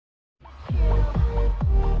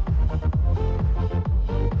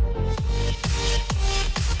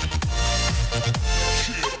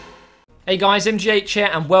Hey guys, MGH here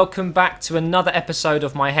and welcome back to another episode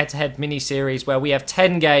of my head-to-head mini-series where we have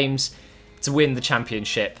 10 games to win the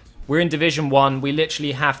championship. We're in Division 1, we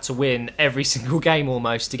literally have to win every single game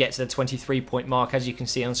almost to get to the 23-point mark, as you can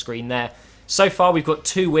see on screen there. So far we've got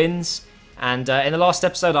 2 wins, and in the last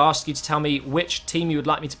episode I asked you to tell me which team you would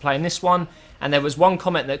like me to play in this one, and there was one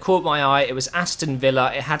comment that caught my eye. It was Aston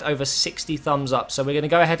Villa. It had over 60 thumbs up, so we're going to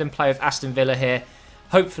go ahead and play with Aston Villa here.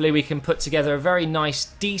 Hopefully we can put together a very nice,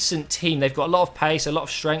 decent team. They've got a lot of pace, a lot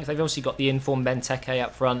of strength. They've obviously got the informed Benteke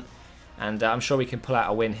up front. And I'm sure we can pull out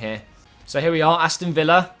a win here. So here we are, Aston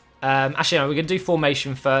Villa. Actually, no, we're going to do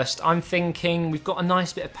formation first. I'm thinking we've got a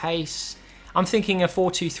nice bit of pace. I'm thinking a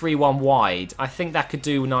 4-2-3-1 wide. I think that could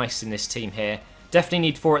do nice in this team here. Definitely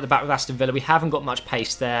need 4 at the back with Aston Villa. We haven't got much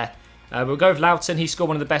pace there. We'll go with Loughton. He scored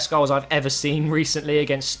one of the best goals I've ever seen recently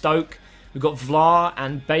against Stoke. We've got Vlaar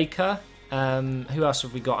and Baker. Who else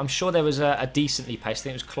have we got? I'm sure there was a decently paced. I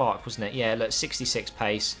think it was Clark, wasn't it? Yeah, look, 66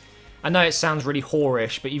 pace. I know it sounds really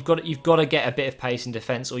whorish, but you've got to get a bit of pace in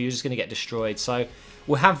defence, or you're just going to get destroyed. So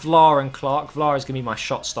we'll have Vlaar and Clark. Vlaar is going to be my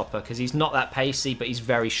shot stopper because he's not that pacey, but he's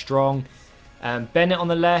very strong. Bennett on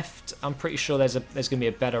the left. I'm pretty sure there's going to be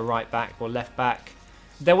a better right back or left back.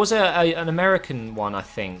 There was an American one, I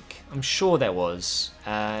think. I'm sure there was.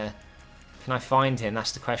 Can I find him?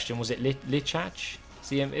 That's the question. Was it Lichach?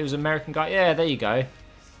 It was an American guy. Yeah, there you go.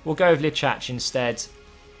 We'll go with Lichach instead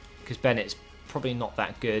because Bennett's probably not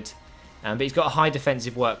that good. But he's got a high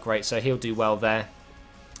defensive work rate, so he'll do well there.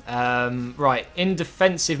 Right, in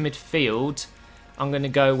defensive midfield, I'm going to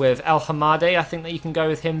go with El Hamadi. I think that you can go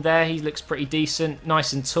with him there. He looks pretty decent.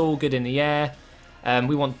 Nice and tall, good in the air.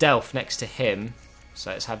 We want Delph next to him.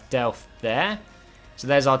 So let's have Delph there. So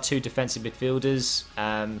there's our 2 defensive midfielders.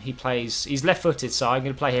 He's left-footed, so I'm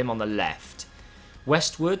going to play him on the left.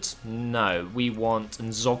 Westwood? No. We want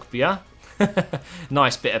Nzogbia.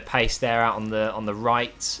 Nice bit of pace there out on the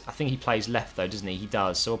right. I think he plays left though, doesn't he? He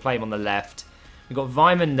does. So we'll play him on the left. We've got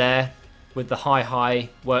Vyman there with the high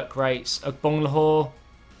work rates. Ogbonglahor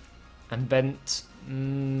and Bent.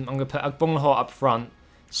 I'm going to put Ogbonglahor up front.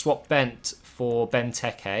 Swap Bent for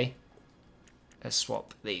Benteke. Let's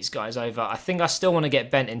swap these guys over. I think I still want to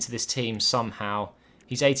get Bent into this team somehow.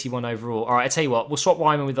 He's 81 overall. Alright, I tell you what. We'll swap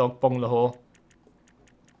Wyman with Ogbonglahor.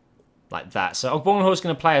 Like that. So Ogbonglahor is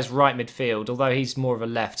going to play as right midfield, although he's more of a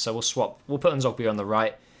left, so we'll swap. We'll put Nzogbia on the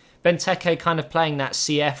right. Benteke kind of playing that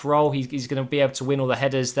CF role. He's going to be able to win all the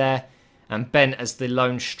headers there. And Bent as the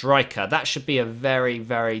lone striker. That should be a very,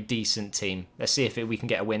 very decent team. Let's see if we can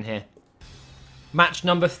get a win here. Match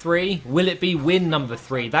number 3. Will it be win number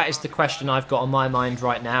 3? That is the question I've got on my mind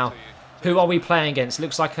right now. Who are we playing against?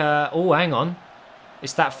 Looks like a... Oh, hang on.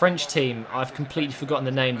 It's that French team. I've completely forgotten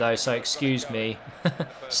the name though, so excuse me.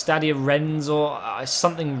 Stadia Rennes or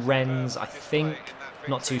something Rennes, I think.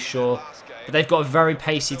 Not too sure. But they've got a very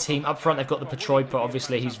pacey team. Up front they've got the Petroipa,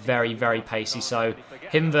 obviously. He's very, very pacey, so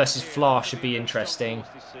him versus Vlaar should be interesting.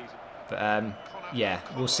 But yeah,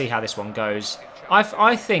 we'll see how this one goes.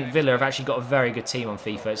 I think Villa have actually got a very good team on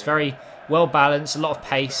FIFA. It's very well balanced, a lot of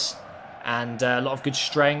pace, and a lot of good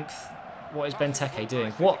strength. What is Benteke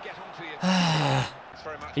doing? What?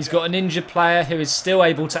 He's got an injured player who is still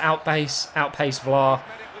able to outpace Vlaar,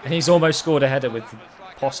 and he's almost scored a header with the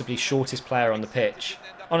possibly shortest player on the pitch.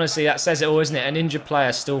 Honestly, that says it all, isn't it? An injured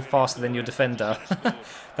player still faster than your defender.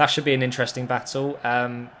 That should be an interesting battle.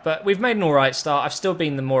 But we've made an alright start. I've still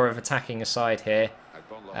been the more of attacking side here.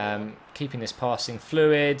 Keeping this passing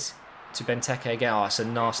fluid to Benteke again. Oh, it's a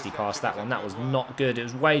nasty pass, that one. That was not good. It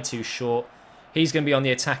was way too short. He's going to be on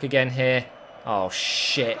the attack again here. Oh,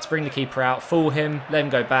 shit. Bring the keeper out. Fool him. Let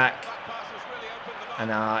him go back.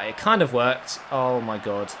 And it kind of worked. Oh, my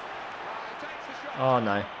God. Oh,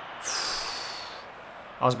 no.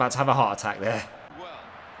 I was about to have a heart attack there.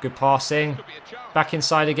 Good passing. Back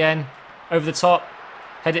inside again. Over the top.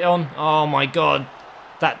 Head it on. Oh, my God.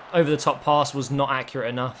 That over-the-top pass was not accurate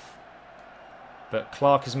enough. But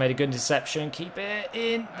Clark has made a good interception. Keep it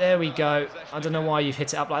in. There we go. I don't know why you've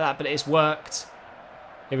hit it up like that, but it's worked.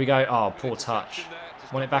 Here we go. Oh, poor touch.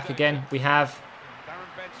 Want it back again? We have.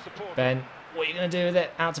 Ben, what are you going to do with it?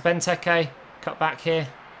 Out to Benteke. Cut back here.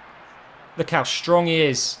 Look how strong he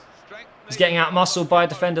is. He's getting out-muscled by a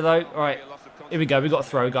defender, though. All right, here we go. We've got a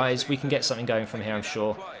throw, guys. We can get something going from here, I'm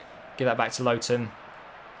sure. Give that back to Loughton.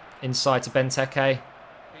 Inside to Benteke.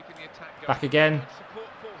 Back again.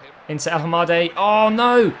 Into El Hamadi. Oh,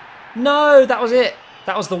 no. No, that was it.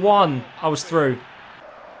 That was the one. I was through.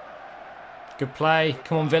 Good play.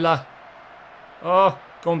 Come on, Villa. Oh,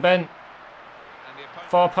 go on, Ben.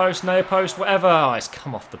 Far post, near post, whatever. Oh, it's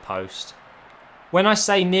come off the post. When I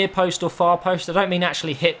say near post or far post, I don't mean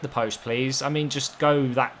actually hit the post, please. I mean just go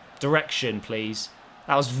that direction, please.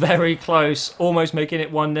 That was very close. Almost making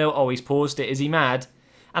it 1-0. Oh, he's paused it. Is he mad?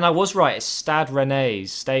 And I was right. It's Stade Rennais.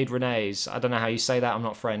 Stade Rennais. I don't know how you say that. I'm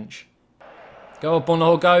not French. Go,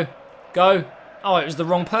 Ogbonlahor. Go. Go. Oh, it was the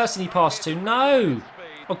wrong person he passed to. No.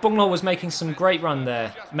 Ogbonlahor was making some great run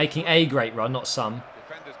there. Making a great run, not some.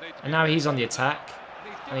 And now he's on the attack.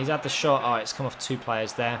 And he's had the shot. Oh, it's come off 2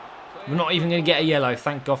 players there. We're not even going to get a yellow.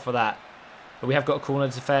 Thank God for that. But we have got a corner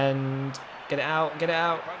to defend. Get it out. Get it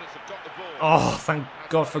out. Oh, thank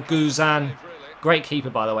God for Guzan. Great keeper,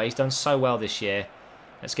 by the way. He's done so well this year.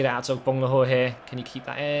 Let's get it out to Ogbonlahor here. Can you keep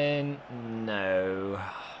that in? No.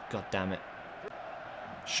 God damn it.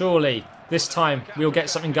 Surely, this time, we'll get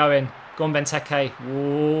something going. Go on, Benteke.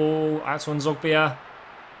 Whoa. Out on Zogbia.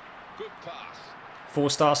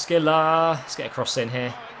 4-star Skiller. Let's get a cross in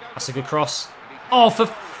here. That's a good cross. Oh, for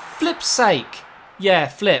flip's sake. Yeah,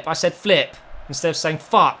 flip. I said flip instead of saying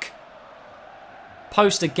fuck.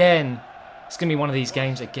 Post again. It's going to be one of these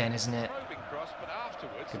games again, isn't it?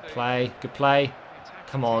 Good play. Good play.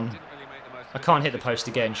 Come on. I can't hit the post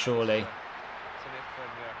again, surely.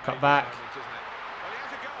 Cut back.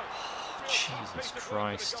 Oh, Jesus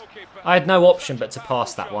Christ. I had no option but to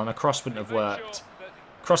pass that one. A cross wouldn't have worked.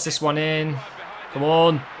 Cross this one in. Come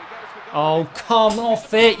on. Oh, come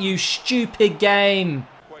off it, you stupid game.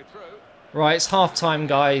 Right, it's half time,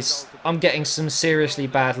 guys. I'm getting some seriously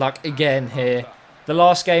bad luck again here. The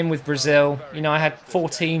last game with Brazil, you know, I had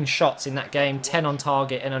 14 shots in that game, 10 on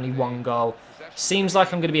target and only 1 goal. Seems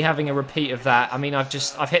like I'm going to be having a repeat of that. I mean, I've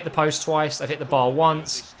hit the post twice, I've hit the bar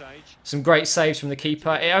once. Some great saves from the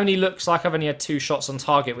keeper. It only looks like I've only had 2 shots on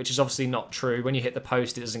target, which is obviously not true. When you hit the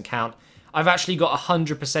post, it doesn't count. I've actually got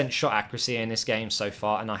 100% shot accuracy in this game so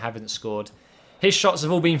far, and I haven't scored. His shots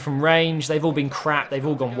have all been from range. They've all been crap. They've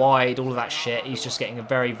all gone wide, all of that shit. He's just getting a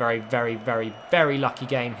very, very, very, very, very lucky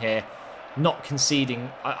game here. Not conceding.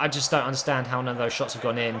 I just don't understand how none of those shots have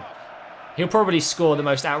gone in. He'll probably score the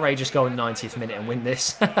most outrageous goal in the 90th minute and win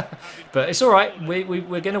this. But it's all right.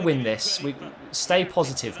 We're going to win this. Stay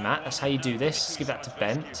positive, Matt. That's how you do this. Let's give that to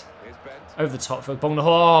Bent. Over the top for Ogbonlahor.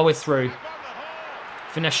 Oh, we're through.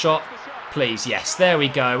 Finesse shot. Please, yes. There we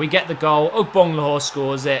go. We get the goal. Ogbonlahor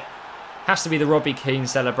scores it. Has to be the Robbie Keane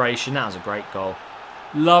celebration. That was a great goal.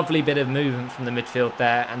 Lovely bit of movement from the midfield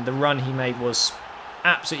there. And the run he made was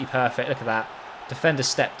absolutely perfect. Look at that. Defender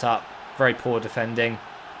stepped up. Very poor defending.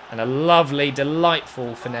 And a lovely,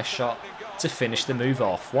 delightful finesse shot to finish the move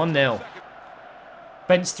off. 1-0.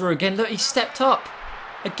 Bent's through again. Look, he stepped up.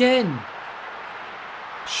 Again.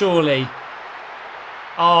 Surely.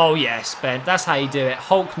 Oh, yes, Bent. That's how you do it.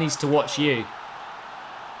 Hulk needs to watch you.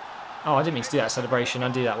 Oh, I didn't mean to do that celebration. I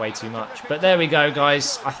do that way too much. But there we go,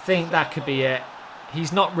 guys. I think that could be it.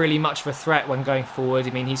 He's not really much of a threat when going forward. I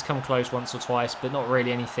mean, he's come close once or twice, but not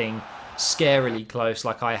really anything scarily close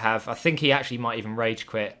like I have. I think he actually might even rage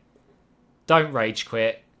quit. Don't rage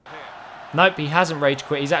quit. Nope, he hasn't rage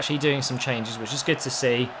quit. He's actually doing some changes, which is good to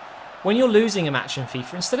see. When you're losing a match in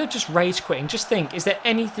FIFA, instead of just rage quitting, just think, is there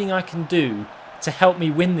anything I can do to help me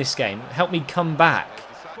win this game? Help me come back?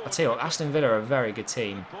 I'll tell you what, Aston Villa are a very good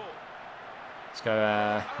team. Let's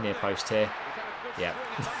go near post here. Yeah.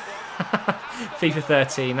 FIFA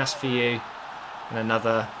 13, that's for you. And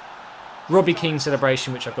another Robbie Keane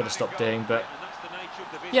celebration, which I've got to stop doing. But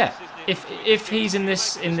yeah, if he's in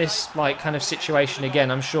this like kind of situation again,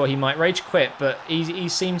 I'm sure he might rage quit. But he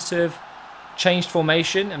seems to have changed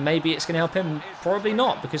formation, and maybe it's going to help him. Probably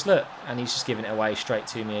not, because look, and he's just giving it away straight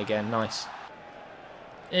to me again. Nice.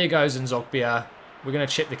 Here goes Nzogbia. We're going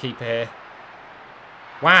to chip the keeper here.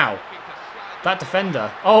 Wow. That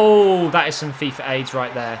defender. Oh, that is some FIFA AIDS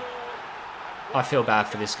right there. I feel bad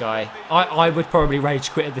for this guy. I would probably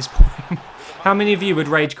rage quit at this point. How many of you would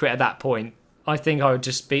rage quit at that point? I think I would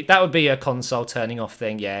just be... That would be a console turning off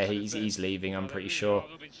thing. Yeah, he's leaving, I'm pretty sure.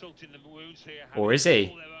 Or is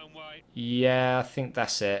he? Yeah, I think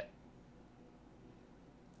that's it.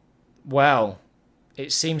 Well,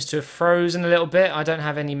 it seems to have frozen a little bit. I don't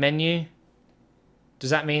have any menu.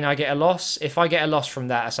 Does that mean I get a loss? If I get a loss from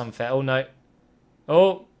that, that's unfair. Oh, no.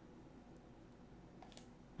 Oh.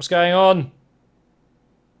 What's going on?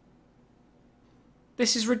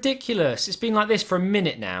 This is ridiculous. It's been like this for a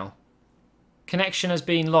minute now. Connection has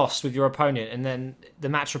been lost with your opponent, and then the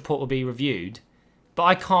match report will be reviewed. But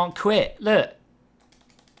I can't quit. Look.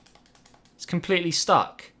 It's completely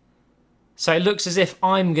stuck. So it looks as if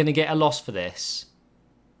I'm going to get a loss for this.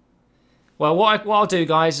 Well, what I'll do,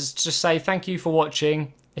 guys, is just say thank you for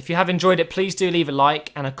watching. If you have enjoyed it, please do leave a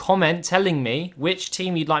like and a comment telling me which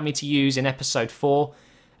team you'd like me to use in episode 4.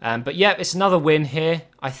 But yeah, it's another win here.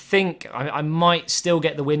 I think I might still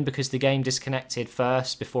get the win because the game disconnected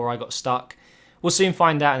first before I got stuck. We'll soon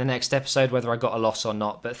find out in the next episode whether I got a loss or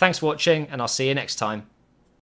not. But thanks for watching, and I'll see you next time.